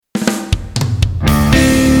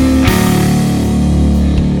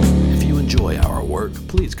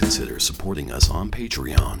consider supporting us on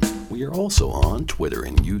Patreon. We are also on Twitter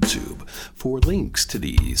and YouTube. For links to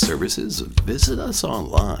these services, visit us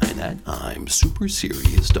online at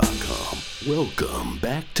imsuperserious.com. Welcome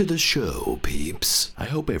back to the show, peeps. I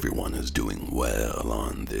hope everyone is doing well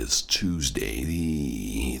on this Tuesday,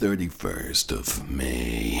 the 31st of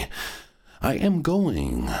May. I am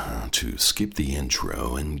going to skip the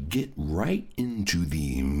intro and get right into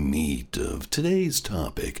the meat of today's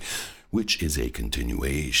topic, which is a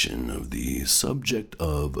continuation of the subject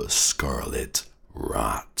of Scarlet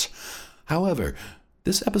Rot. However,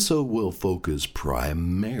 this episode will focus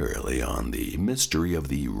primarily on the mystery of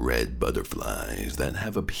the red butterflies that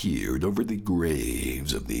have appeared over the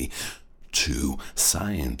graves of the two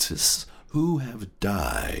scientists who have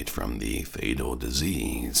died from the fatal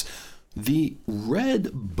disease. The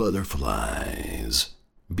red butterflies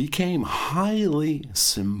became highly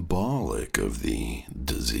symbolic of the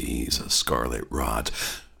disease Scarlet Rot.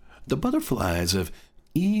 The butterflies have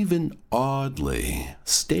even oddly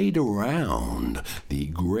stayed around the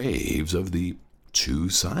graves of the two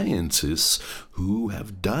scientists who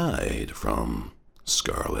have died from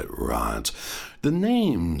Scarlet Rot. The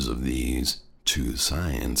names of these two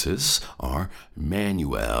scientists are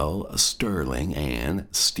Manuel Sterling and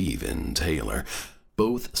Stephen Taylor,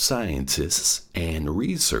 both scientists and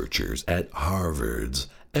researchers at Harvard's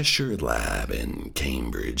Escher Lab in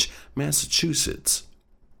Cambridge, Massachusetts.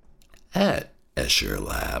 At Escher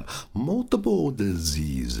Lab, multiple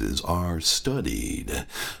diseases are studied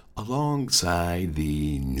alongside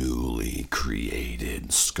the newly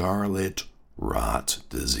created Scarlet Rot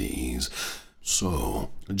disease. So,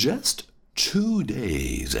 just 2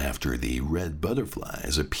 days after the red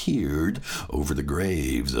butterflies appeared over the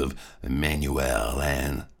graves of Manuel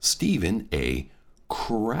and Stephen, a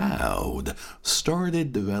crowd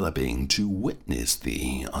started developing to witness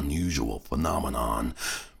the unusual phenomenon.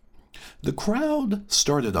 The crowd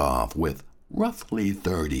started off with roughly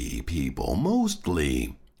 30 people,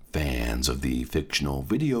 mostly fans of the fictional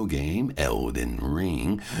video game Elden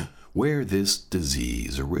Ring, where this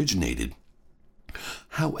disease originated.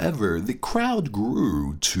 However, the crowd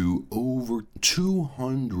grew to over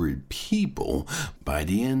 200 people by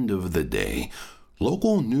the end of the day.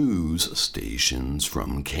 Local news stations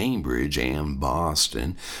from Cambridge and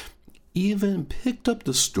Boston even picked up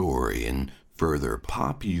the story and further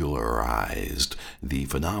popularized the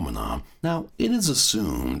phenomenon. Now, it is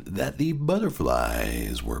assumed that the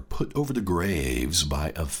butterflies were put over the graves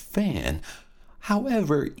by a fan.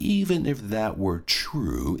 However, even if that were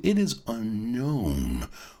true, it is unknown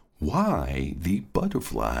why the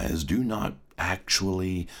butterflies do not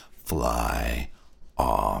actually fly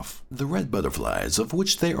off. The red butterflies, of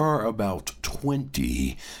which there are about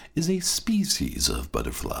 20, is a species of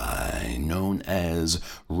butterfly known as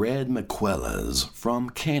red maquellas from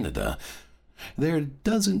Canada. There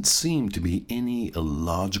doesn't seem to be any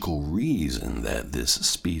logical reason that this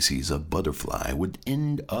species of butterfly would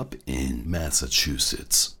end up in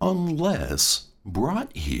Massachusetts, unless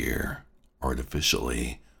brought here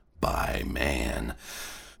artificially by man.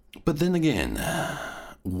 But then again,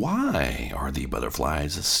 why are the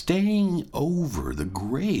butterflies staying over the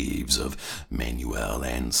graves of Manuel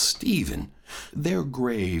and Stephen? Their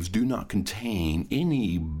graves do not contain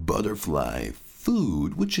any butterfly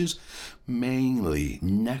food, which is mainly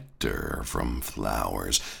nectar from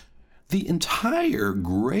flowers. The entire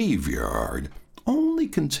graveyard only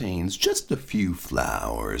contains just a few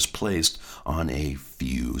flowers placed on a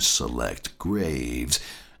few select graves,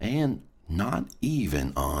 and not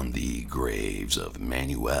even on the graves of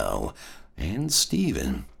Manuel and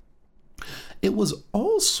Stephen. It was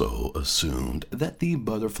also assumed that the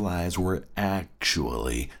butterflies were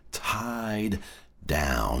actually tied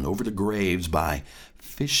down over the graves by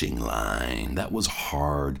fishing line that was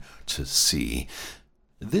hard to see.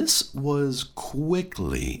 This was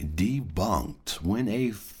quickly debunked when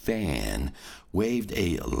a fan waved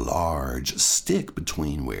a large stick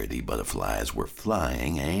between where the butterflies were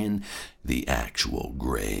flying and the actual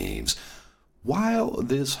graves. While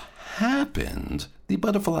this happened, the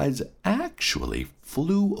butterflies actually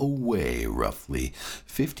flew away roughly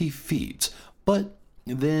 50 feet, but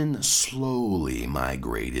then slowly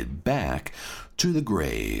migrated back to the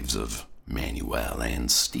graves of Manuel and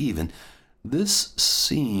Stephen. This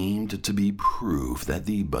seemed to be proof that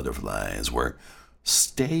the butterflies were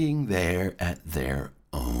staying there at their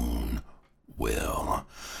own will.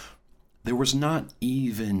 There was not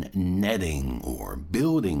even netting or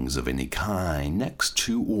buildings of any kind next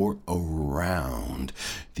to or around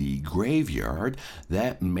the graveyard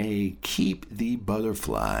that may keep the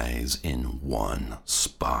butterflies in one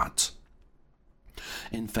spot.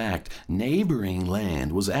 In fact, neighboring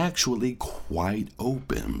land was actually quite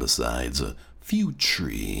open besides a few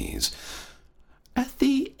trees. At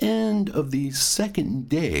the end of the second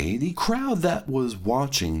day, the crowd that was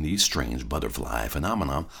watching the strange butterfly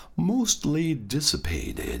phenomenon mostly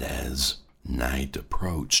dissipated as night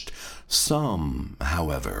approached. Some,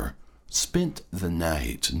 however, spent the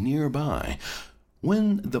night nearby.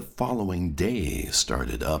 When the following day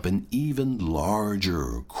started up, an even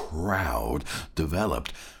larger crowd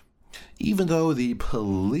developed. Even though the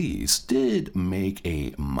police did make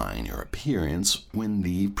a minor appearance when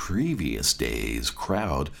the previous day's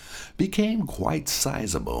crowd became quite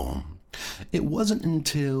sizable, it wasn't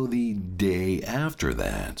until the day after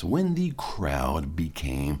that, when the crowd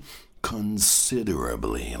became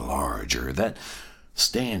considerably larger, that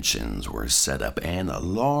stanchions were set up and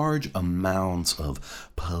large amounts of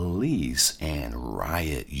police and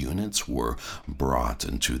riot units were brought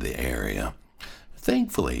into the area.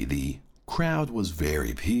 Thankfully, the crowd was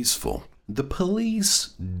very peaceful. The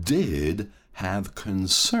police did have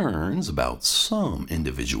concerns about some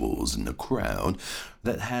individuals in the crowd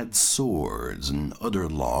that had swords and other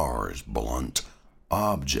large, blunt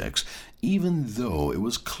objects, even though it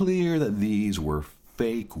was clear that these were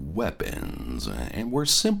fake weapons and were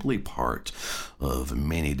simply part of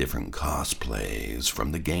many different cosplays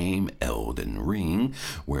from the game Elden Ring,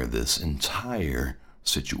 where this entire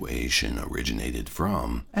situation originated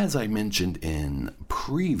from. As I mentioned in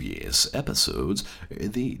previous episodes,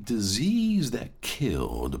 the disease that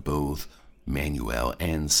killed both Manuel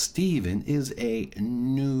and Steven is a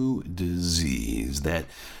new disease that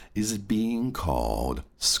is being called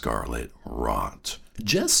Scarlet Rot.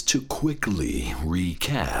 Just to quickly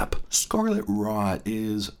recap, Scarlet Rot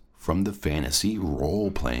is from the fantasy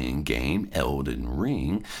role-playing game Elden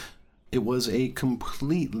Ring. It was a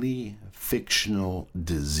completely fictional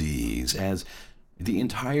disease, as the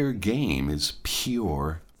entire game is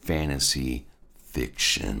pure fantasy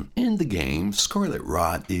fiction. In the game, Scarlet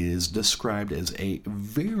Rot is described as a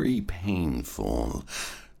very painful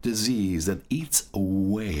disease that eats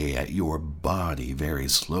away at your body very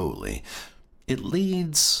slowly. It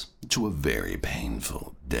leads to a very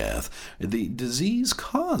painful death. The disease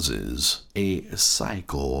causes a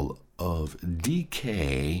cycle of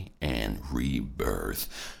decay and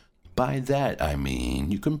rebirth. By that I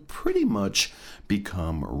mean you can pretty much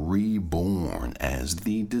become reborn as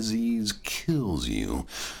the disease kills you,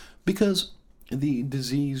 because the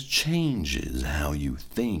disease changes how you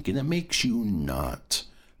think and it makes you not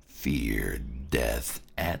fear death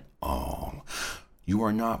at all. You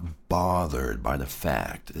are not bothered by the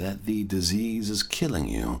fact that the disease is killing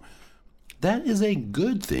you. That is a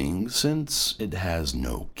good thing since it has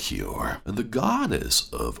no cure. The goddess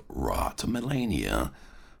of rot, Melania,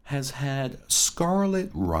 has had scarlet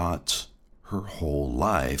rot her whole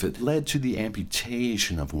life. It led to the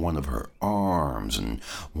amputation of one of her arms and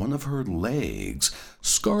one of her legs.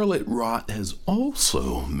 Scarlet rot has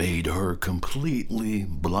also made her completely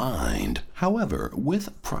blind. However,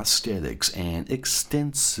 with prosthetics and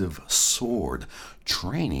extensive sword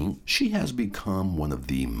training, she has become one of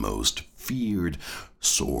the most feared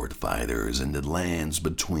sword fighters in the lands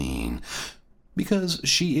between, because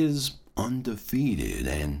she is undefeated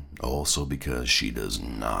and also because she does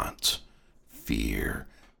not fear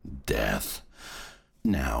death.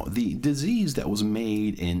 Now, the disease that was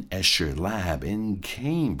made in Escher Lab in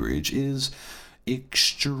Cambridge is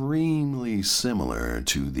extremely similar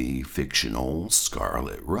to the fictional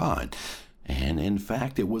Scarlet Rot, and in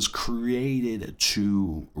fact it was created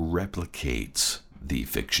to replicate the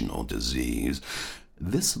fictional disease.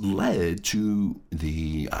 This led to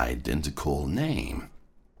the identical name.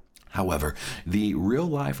 However, the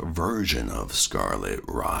real-life version of Scarlet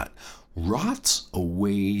Rot rots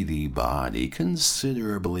away the body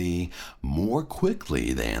considerably more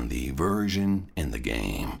quickly than the version in the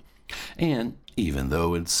game. And even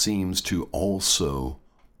though it seems to also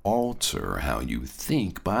alter how you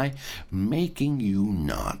think by making you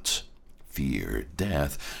not fear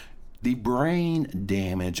death, the brain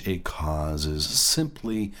damage it causes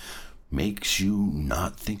simply makes you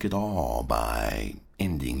not think at all by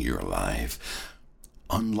ending your life.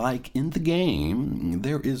 Unlike in the game,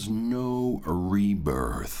 there is no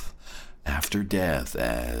rebirth after death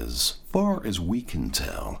as far as we can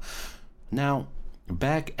tell. Now,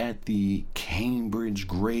 back at the Cambridge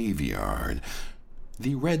graveyard,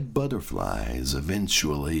 the red butterflies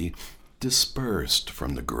eventually dispersed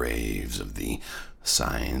from the graves of the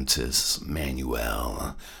scientists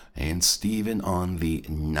Manuel and Steven on the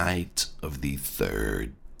night of the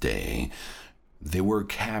third day. They were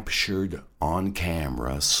captured on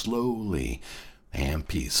camera slowly and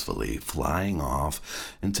peacefully flying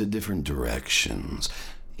off into different directions.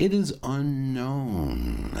 It is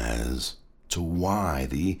unknown as to why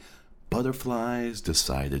the butterflies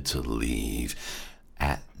decided to leave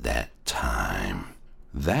at that time.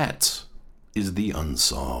 That is the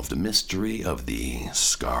unsolved mystery of the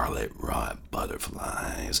Scarlet Rot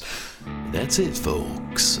butterflies. That's it,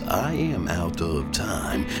 folks. I am out of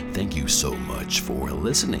time. Thank you so much for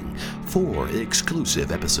listening. For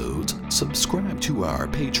exclusive episodes, subscribe to our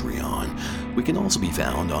Patreon. We can also be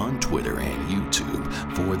found on Twitter and YouTube.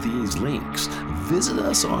 For these links, visit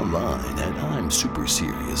us online at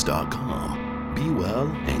I'mSuperserious.com. Be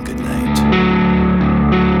well and good night.